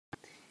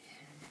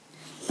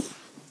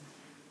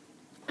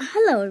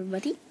Hello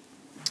everybody.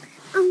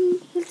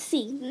 Let's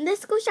see.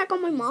 Let's go check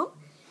on my mom.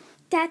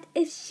 That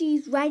is,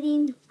 she's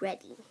riding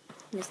ready.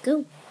 Let's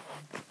go.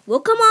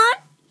 Well, come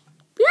on.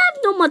 We have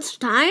no much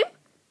time.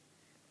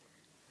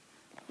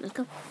 Let's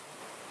go.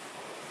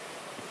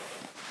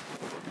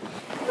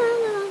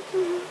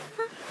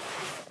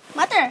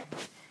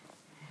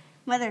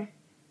 Mother.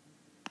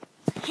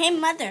 Hey,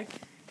 Mother.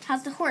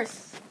 How's the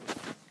horse?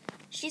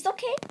 She's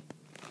okay.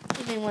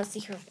 You didn't want to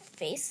see her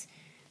face?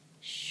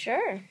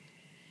 Sure.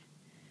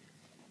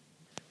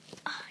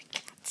 Oh, I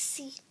can't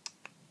see.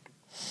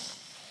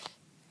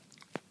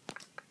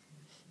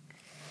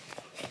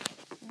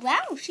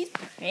 Wow, she's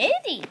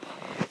pretty.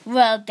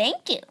 Well,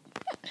 thank you.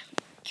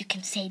 You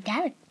can say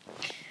that.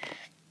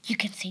 You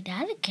can say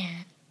that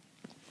again.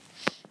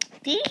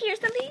 Did you hear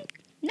something?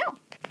 No.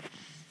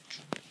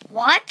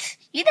 What?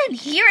 You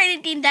didn't hear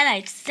anything that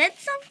I said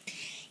something?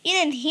 You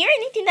didn't hear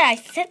anything that I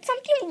said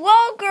something?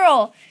 Whoa,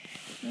 girl.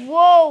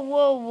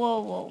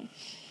 Whoa.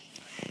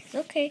 It's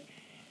okay.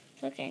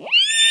 It's okay.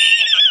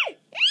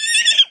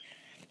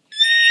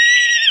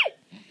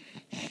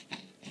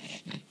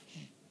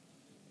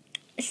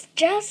 It's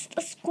just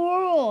a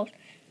squirrel.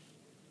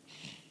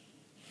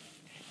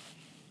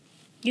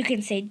 You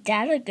can say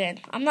that again.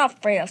 I'm not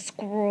afraid of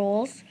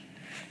squirrels.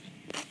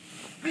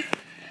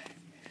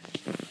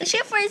 Is she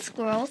afraid of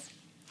squirrels?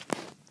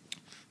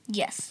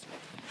 Yes.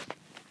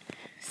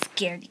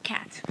 Scaredy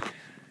cat.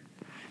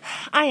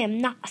 I am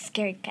not a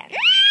scaredy cat.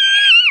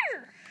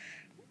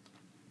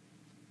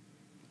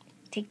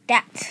 Take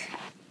that.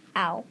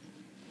 Ow.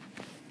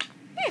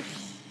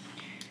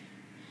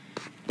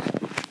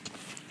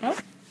 Well,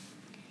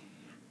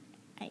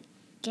 I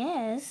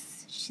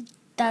guess she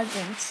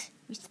doesn't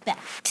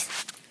respect.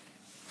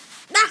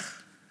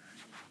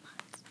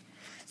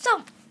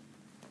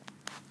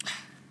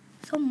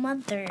 So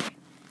Mother.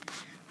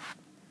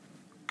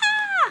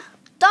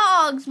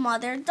 Dogs,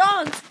 Mother.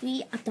 Dogs.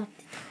 We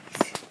adopted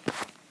dogs.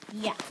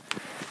 Yeah.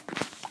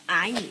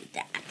 I knew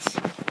that.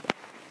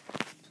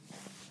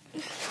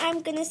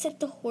 I'm gonna set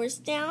the horse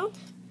down.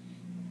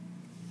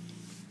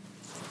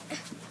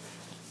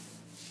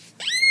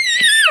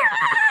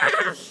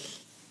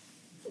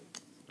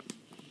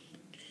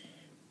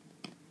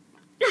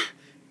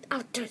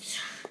 Oh,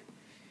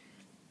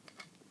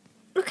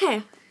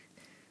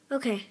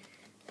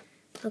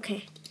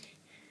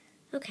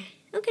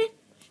 Okay.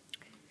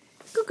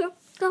 Go, girl.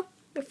 Go.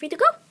 You're free to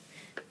go.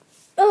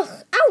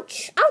 Ugh.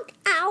 Ouch.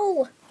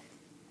 Ow.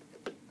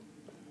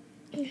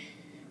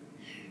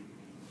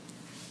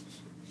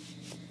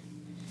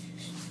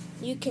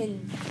 You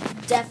can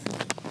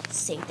definitely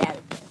say that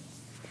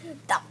again.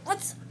 That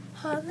was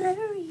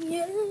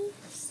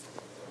hilarious.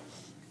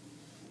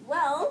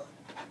 Well,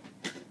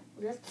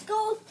 let's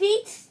go,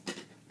 feet.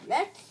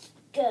 Let's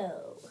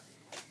go.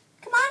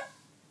 Come on.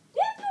 We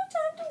have no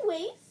time to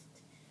waste.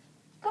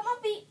 Come on,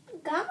 feet.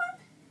 Come on.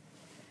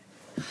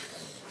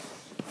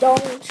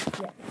 Don't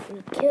let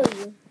me kill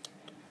you.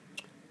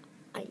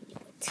 I knew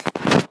it.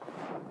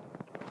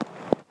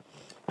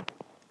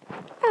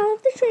 Out of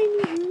the train.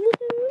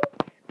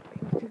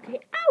 Close the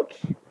gate. Ouch.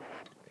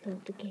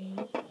 Close the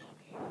gate.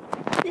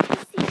 Did you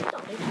see it?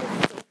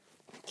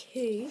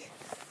 Okay.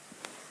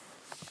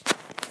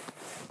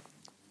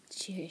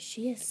 Here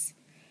she is.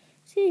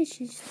 She's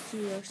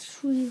your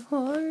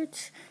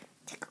sweetheart.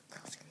 Take a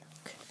closer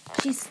look.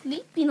 She's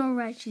sleeping,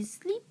 alright. She's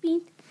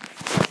sleeping.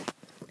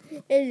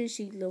 Isn't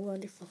she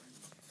wonderful?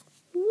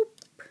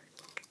 Whoop.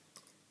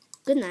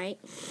 Good night.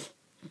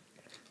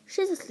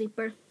 She's a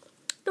sleeper.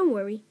 Don't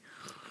worry.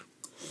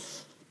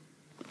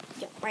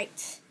 Yeah,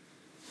 right.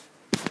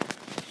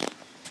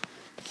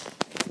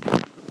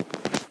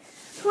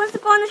 Who wants to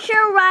go on a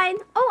share ride?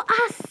 Oh,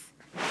 us.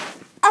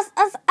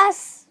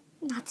 Us.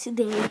 Not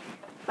today.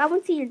 I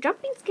want to see your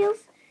jumping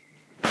skills.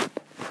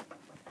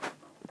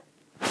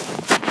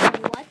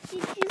 What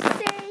did you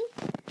say?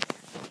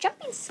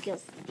 Jumping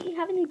skills. Do you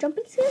have any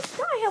jumping skills?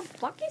 No, I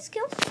have walking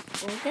skills.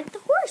 We'll get the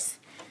horse.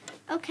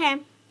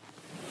 Okay.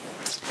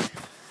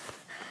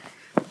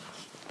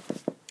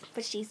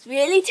 But she's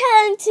really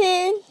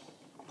talented.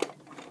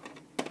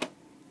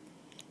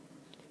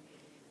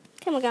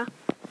 Come on, go.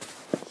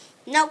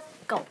 Nope.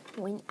 Go.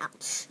 Going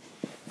out.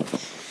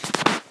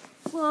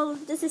 Well,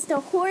 this is the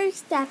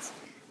horse that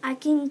I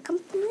can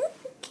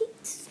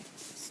complicate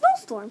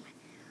snowstorm.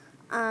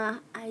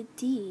 I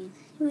did.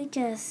 We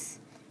just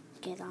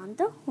get on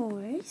the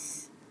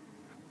horse.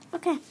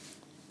 Okay.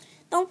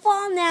 Don't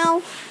fall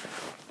now.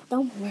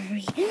 Don't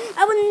worry.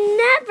 I will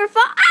never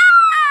fall.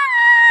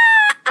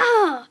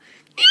 Ah!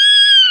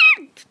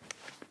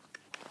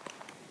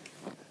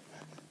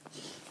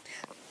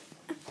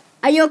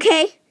 Are you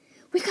okay?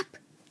 Wake up.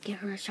 Give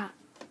her a shot.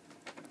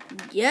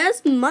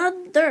 Yes,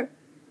 Mother.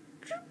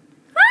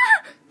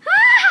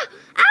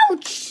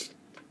 Ouch!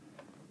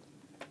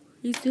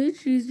 He said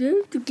she's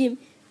there to give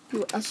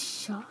you a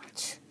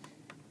shot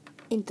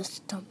in the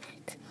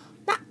stomach.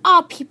 Not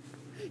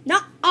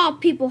all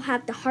people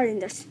have the heart in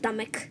their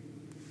stomach.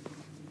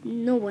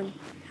 No one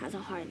has a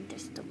heart in their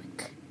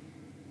stomach.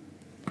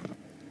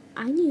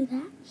 I knew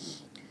that.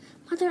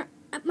 Mother,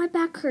 My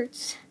back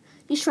hurts.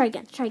 You try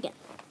again. Try again.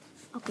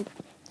 Okay.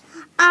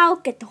 I'll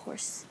get the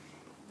horse.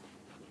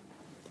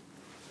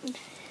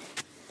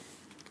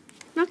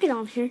 Now get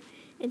on here.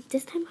 And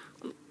this time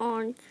I'm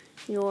on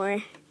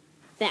your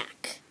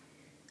back.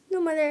 No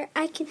matter,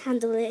 I can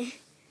handle it.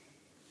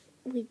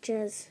 We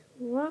just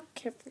walk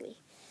carefully.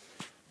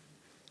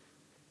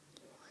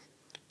 1,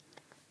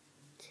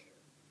 2.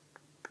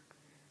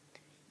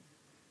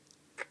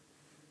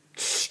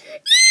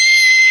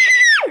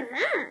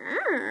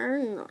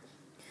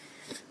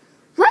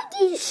 Why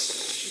did you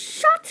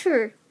shot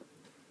her?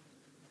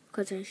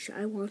 Because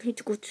I want her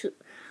to go to.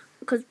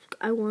 Because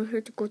I want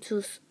her to go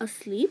to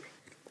sleep.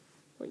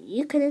 Well,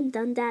 you could have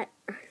done that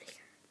earlier.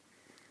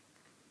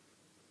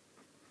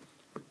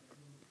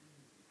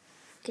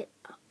 Get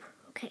up.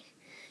 Okay.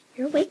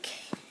 You're awake.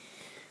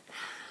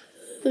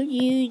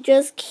 You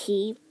just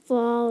keep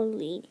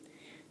falling.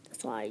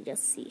 That's all I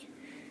just see.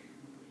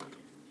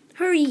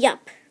 Hurry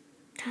up.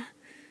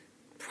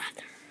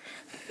 Brother.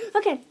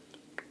 Okay.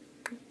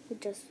 We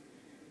just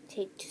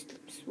take 2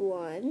 steps.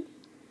 1,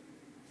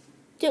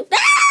 2.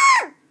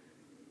 Ah!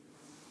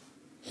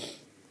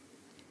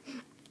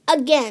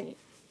 Again.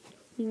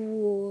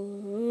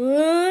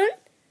 1,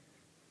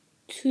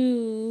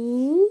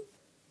 2,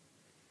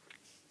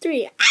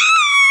 3. Ah!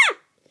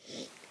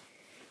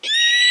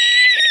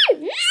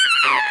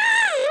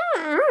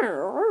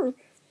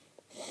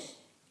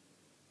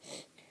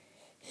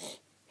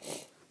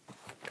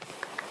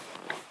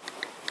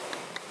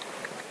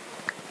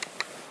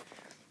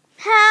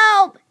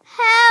 Help!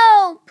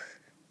 Help!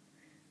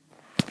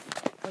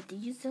 What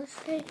did you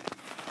just say?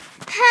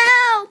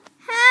 Help!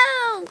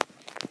 Help!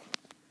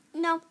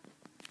 No.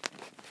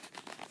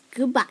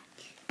 Goodbye.